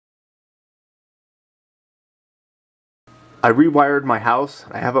I rewired my house.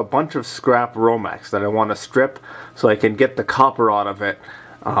 I have a bunch of scrap Romex that I want to strip so I can get the copper out of it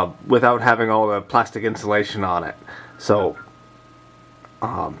without having all the plastic insulation on it. So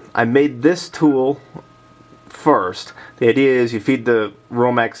I made this tool first. The idea is you feed the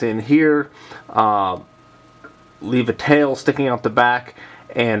Romex in here, leave a tail sticking out the back,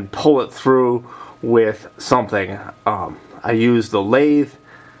 and pull it through with something. I use the lathe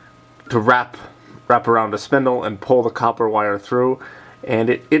to wrap around a spindle and pull the copper wire through, and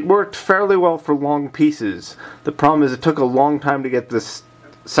it worked fairly well for long pieces. The problem is it took a long time to get this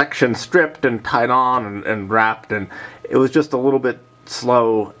section stripped and tied on and wrapped, and it was just a little bit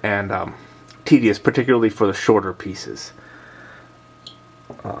slow and tedious, particularly for the shorter pieces.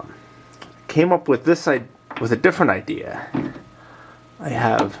 Came up with this with a different idea. I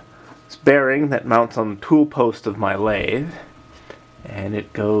have this bearing that mounts on the tool post of my lathe, and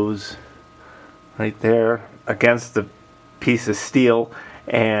it goes right there against the piece of steel,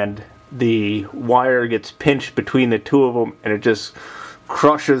 and the wire gets pinched between the two of them, and it just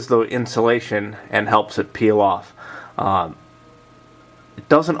crushes the insulation and helps it peel off. It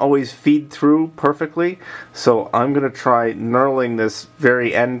doesn't always feed through perfectly, so I'm going to try knurling this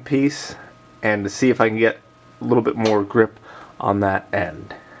very end piece and to see if I can get a little bit more grip on that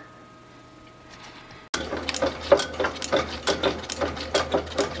end.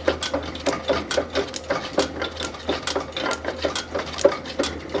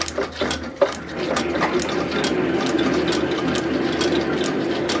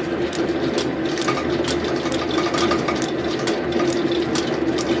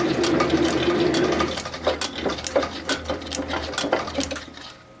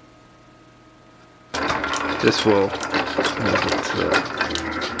 This will make it through.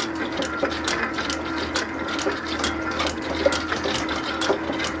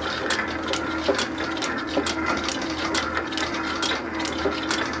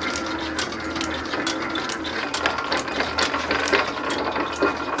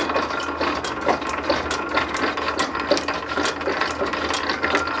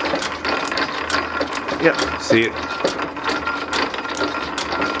 Yep, see it.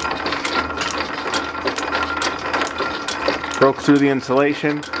 Broke through the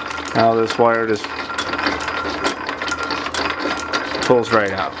insulation. Now this wire just pulls right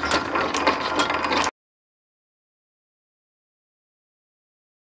out.